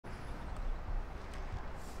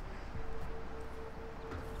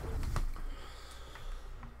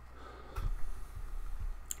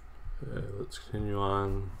Okay, let's continue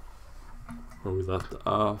on where we left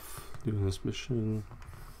off doing this mission.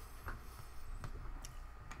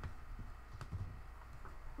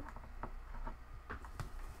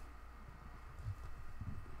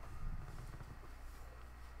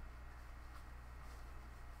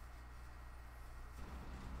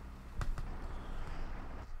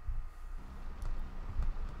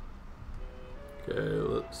 Okay,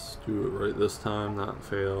 let's do it right this time, not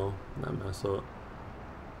fail, not mess up.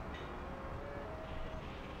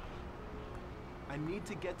 I need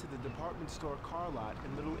to get to the department store car lot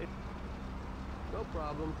in Little Italy. No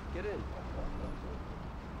problem. Get in.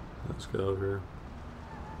 Let's get over here.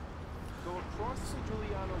 Go across the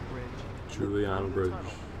Giuliano Bridge. Giuliano Bridge.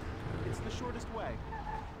 Tunnel. Okay. It's the shortest way.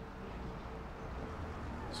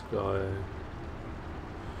 This guy,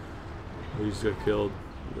 he just got killed.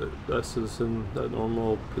 That citizen, that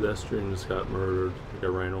normal pedestrian just got murdered. He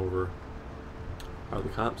got ran over. Are the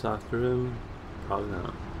cops after him? Probably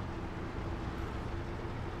not.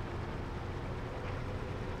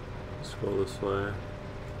 Let's go this way.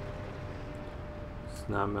 Let's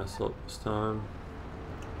not mess up this time.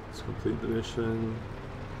 Let's complete the mission.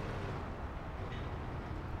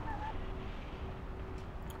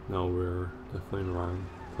 No, we're definitely in the wrong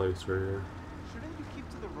place right here. Shouldn't you keep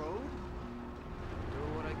to the road?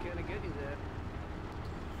 Doing what I can to get you there.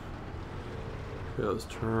 Okay, let's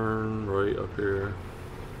turn right up here.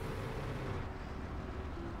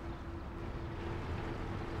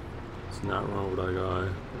 Let's not run over that guy.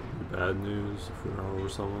 That'd be bad news if we run over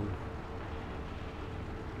someone.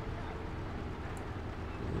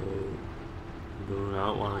 We do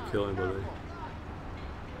not want to kill anybody.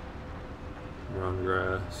 We're on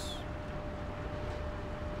grass.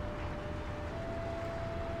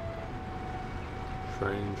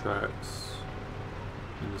 Train tracks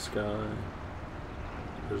in the sky.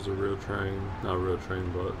 There's a real train. Not a real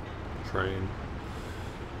train, but a train.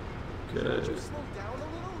 Okay. Should you slow down a little?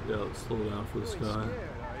 Yeah, let's slow down for this You ain't guy. scared,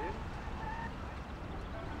 are you?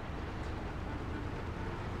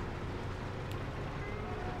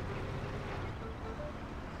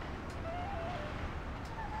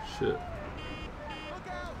 Shit. Look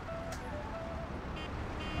out!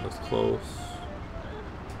 That's close.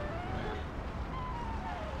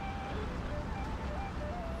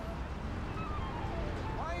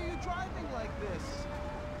 Why are you driving like this?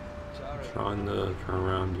 Sorry. Trying to turn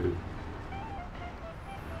around, dude.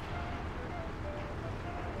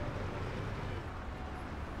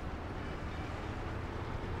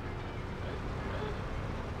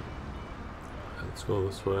 Let's go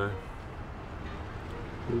this way.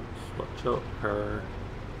 Oops, watch out, car.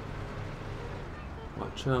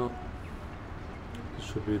 Watch out. This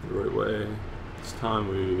should be the right way. This time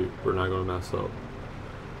we're not gonna mess up.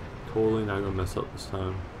 Totally not gonna mess up this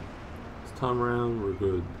time. This time around we're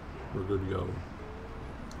good. We're good to go.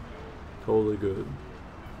 Totally good.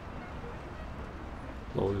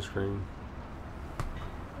 Loading screen.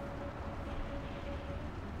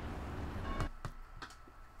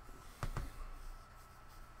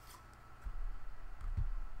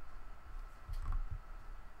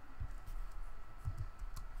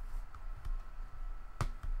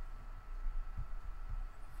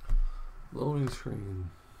 Loading screen.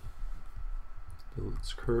 The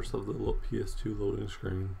curse of the PS2 loading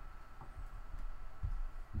screen.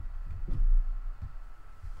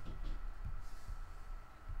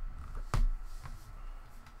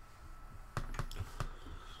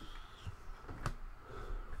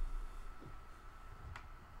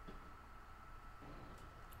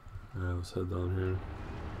 Yeah, let's head down here.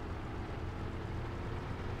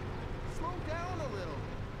 Slow down a little.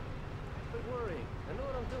 Quit worrying. I know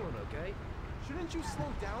what I'm doing, okay? Shouldn't you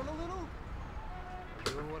slow down a little?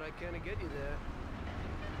 Doing what I can to get you there.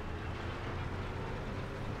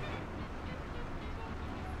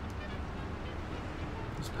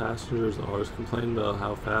 These passengers always complain about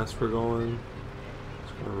how fast we're going.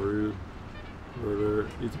 It's kind of rude. Murder.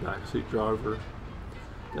 He's a backseat driver.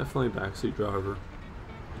 Definitely a backseat driver.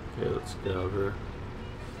 Okay, let's get out of here.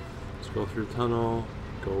 Let's go through the tunnel.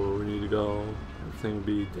 Go where we need to go. Everything will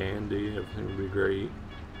be dandy. Everything will be great.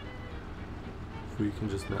 If we can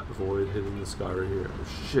just not avoid hitting this guy right here.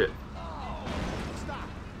 Oh shit. Oh, stop.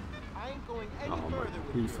 I ain't going any Oh my, further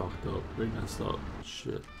with we you. fucked up. We messed up.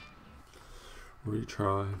 Shit.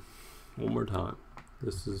 Retry. One more time.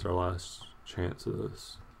 This is our last chance of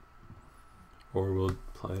this. Or we'll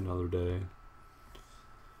play another day.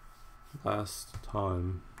 Last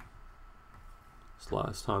time. It's the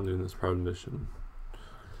last time doing this private mission.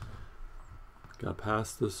 Gotta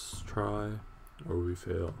pass this try, or we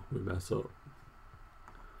fail. We mess up.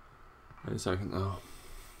 Any second now.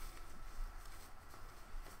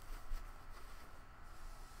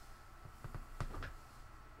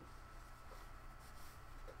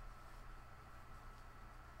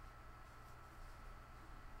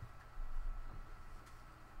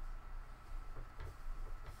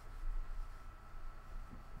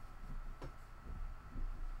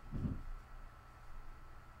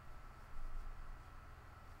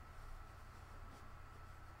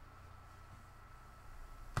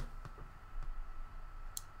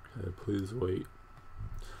 Okay, please wait.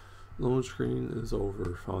 Loan screen is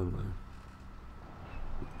over finally.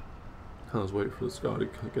 I was waiting for this guy to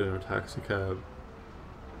get in a taxi cab.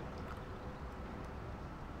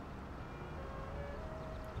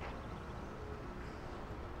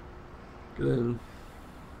 Get in.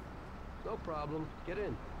 No problem. Get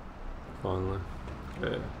in. Finally.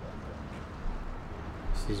 Okay.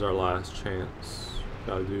 This is our last chance.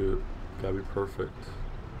 Gotta do it. Gotta be perfect.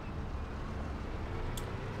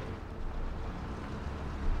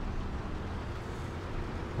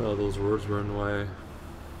 Well, those words were in the way,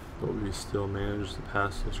 but we still managed to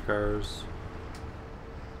pass those cars.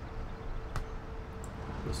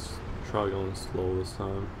 Let's try going slow this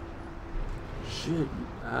time. Shit, you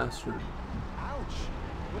bastard. Ouch!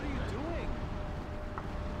 What are you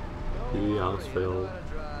doing? He almost failed.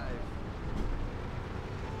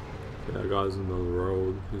 Yeah, guy's in the middle of the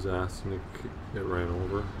road. He's asking to get ran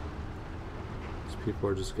over. These people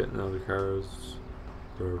are just getting out of the cars.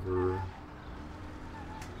 Wherever.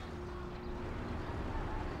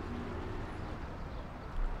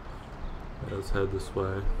 Yeah, let's head this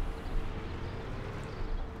way.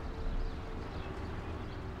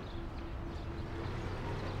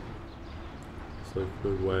 It's like a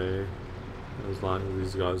good way. As long as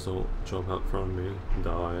these guys don't jump out in front of me and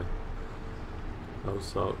die. That would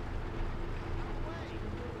suck.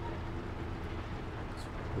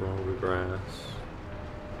 We're over grass.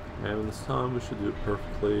 And this time we should do it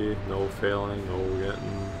perfectly. No failing, no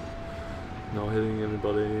hitting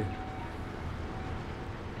anybody.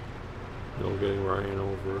 No getting ran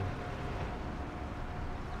over.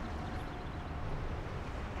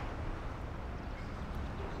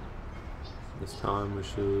 This time we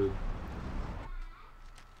should. You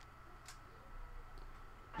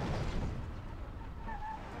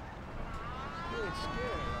ain't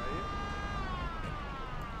scared,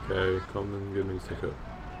 are you? Okay, come and give me a ticket.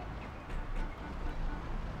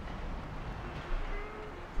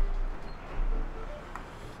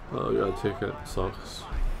 Oh, you got a ticket. Sucks.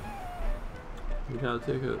 You got a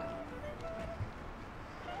ticket.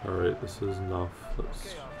 Alright, this is enough. Let's.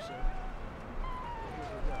 Okay, officer.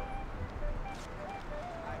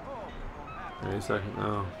 I hope it won't happen. Any second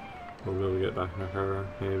now. We'll be able to get back in the car,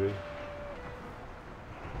 maybe.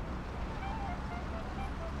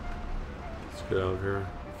 Let's get out of here.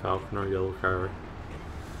 Falcon or yellow car.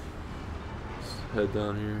 Let's head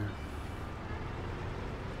down here.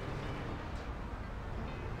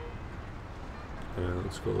 Yeah,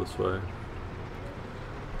 let's go this way.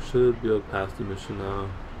 Should be able to pass the mission now.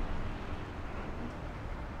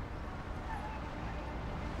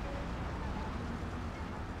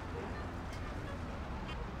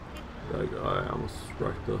 That guy almost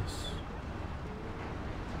wrecked us.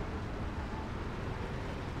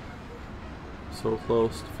 So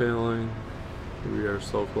close to failing. We are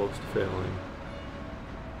so close to failing.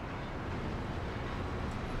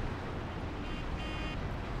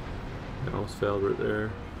 I almost failed right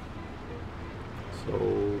there. So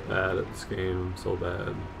bad at this game, so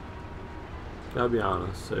bad. Gotta be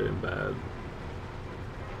honest, saying bad.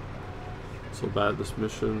 So bad at this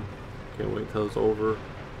mission. Can't wait till it's over.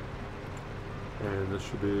 And this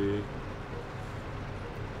should be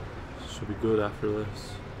good after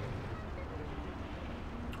this.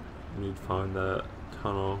 We need to find that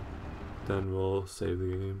tunnel, then we'll save the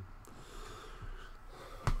game.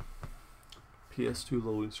 PS2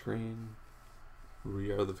 loading screen.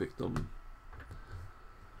 We are the victim.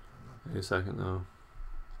 Any second now.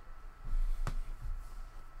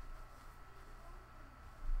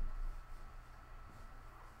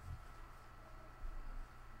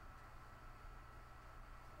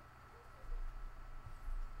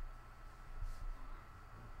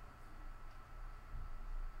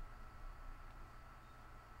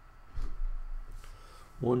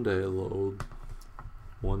 One day load.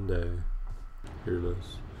 One day. Here it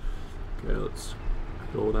is. Okay, let's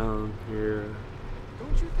go down here.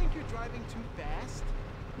 Don't you think you're driving too fast?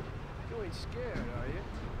 You ain't scared, are you?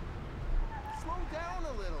 Slow down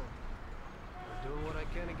a little. I'm doing what I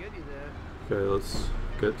can to get you there. Okay, let's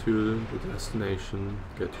get to the destination,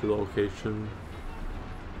 get to the location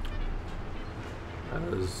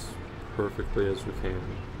as perfectly as we can.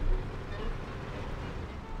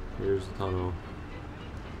 Here's the tunnel.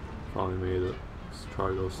 Finally made it. Let's try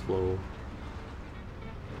to go slow.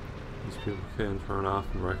 These people can turn off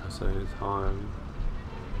and wreck us at any time.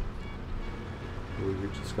 We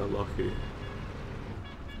just got lucky.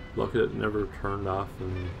 Lucky that it never turned off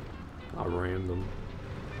and I rammed them.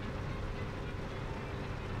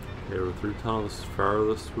 Okay, we're through tunnel. This is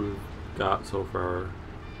farthest we've got so far.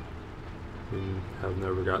 We have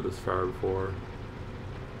never got this far before.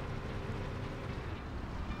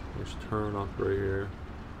 There's a turn up right here.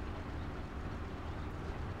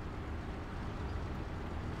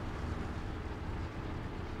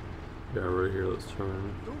 Yeah, right here, let's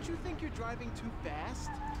turn. Don't you think you're driving too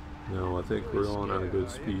fast? No, I think we're going at a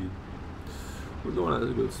good speed. We're going at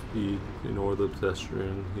a good speed. Ignore the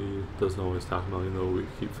pedestrian. He doesn't always talk about, even though we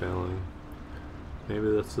keep failing.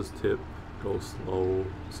 Maybe that's his tip. Go slow,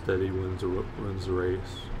 steady wins the race.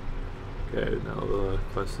 Okay, now the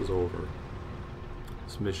quest is over.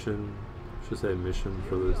 This mission, I should say mission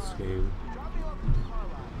for this game. Drop me off at the car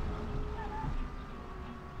lot.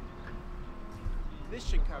 This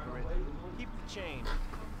should cover it. Keep the change.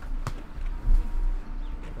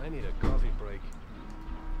 I need a coffee break.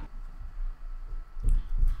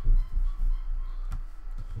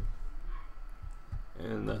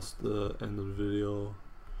 And that's the end of the video.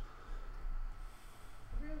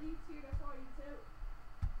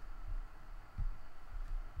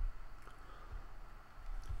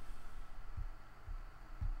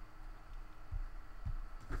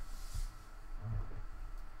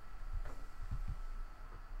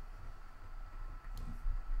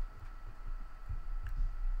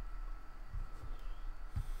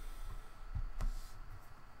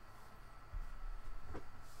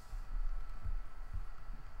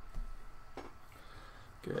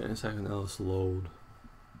 Okay, in a second, now let's load.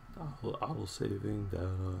 Auto saving data.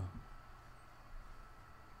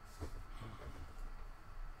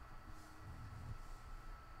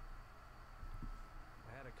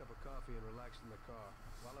 I had a cup of coffee and relaxed in the car.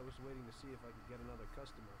 While I was waiting to see if I could get another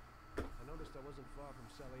customer, I noticed I wasn't far from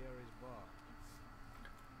Salieri's bar.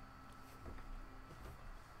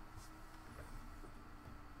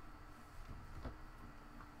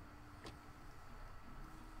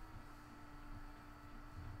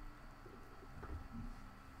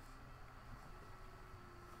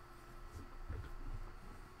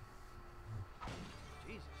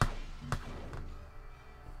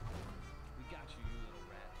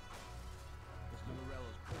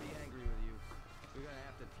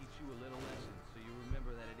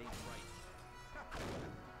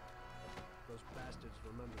 Those bastards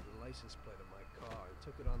remembered the license plate of my car and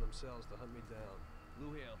took it on themselves to hunt me down.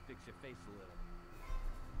 Blue hair'll fix your face a little.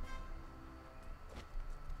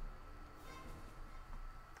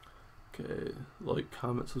 Okay, like,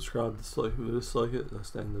 comment, subscribe, dislike it. That's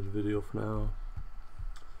the end of the video for now.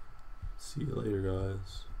 See you later,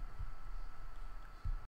 guys.